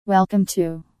Welcome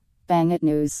to Bang It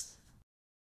News.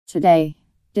 Today,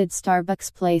 did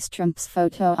Starbucks place Trump's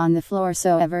photo on the floor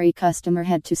so every customer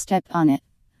had to step on it?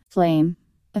 Claim.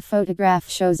 A photograph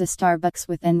shows a Starbucks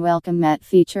with an welcome mat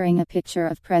featuring a picture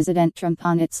of President Trump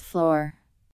on its floor.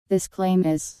 This claim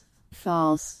is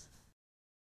false.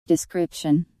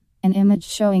 Description. An image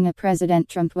showing a President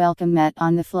Trump welcome mat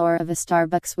on the floor of a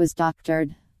Starbucks was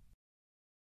doctored.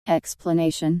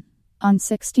 Explanation. On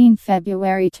 16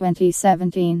 February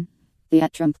 2017, the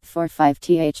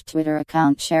 @Trump45th Twitter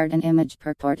account shared an image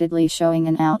purportedly showing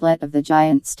an outlet of the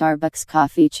giant Starbucks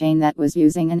coffee chain that was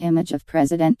using an image of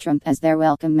President Trump as their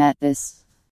welcome mat. This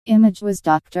image was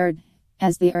doctored,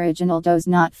 as the original does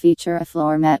not feature a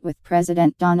floor mat with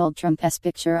President Donald Trump's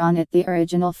picture on it. The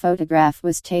original photograph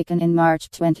was taken in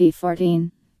March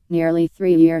 2014, nearly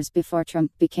 3 years before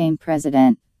Trump became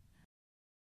president.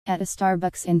 At a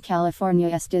Starbucks in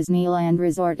California's Disneyland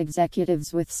Resort,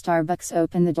 executives with Starbucks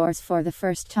opened the doors for the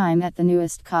first time at the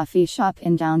newest coffee shop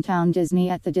in downtown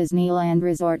Disney at the Disneyland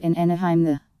Resort in Anaheim.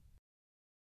 The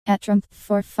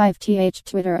 @Trump45th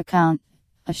Twitter account,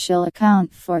 a shill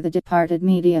account for the departed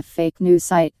media fake news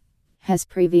site, has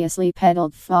previously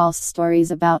peddled false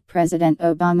stories about President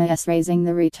Obama's raising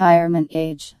the retirement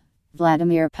age,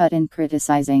 Vladimir Putin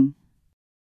criticizing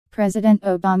President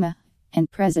Obama, and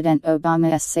President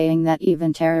Obama is saying that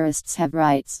even terrorists have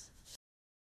rights.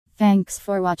 Thanks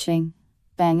for watching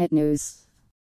Bang It News.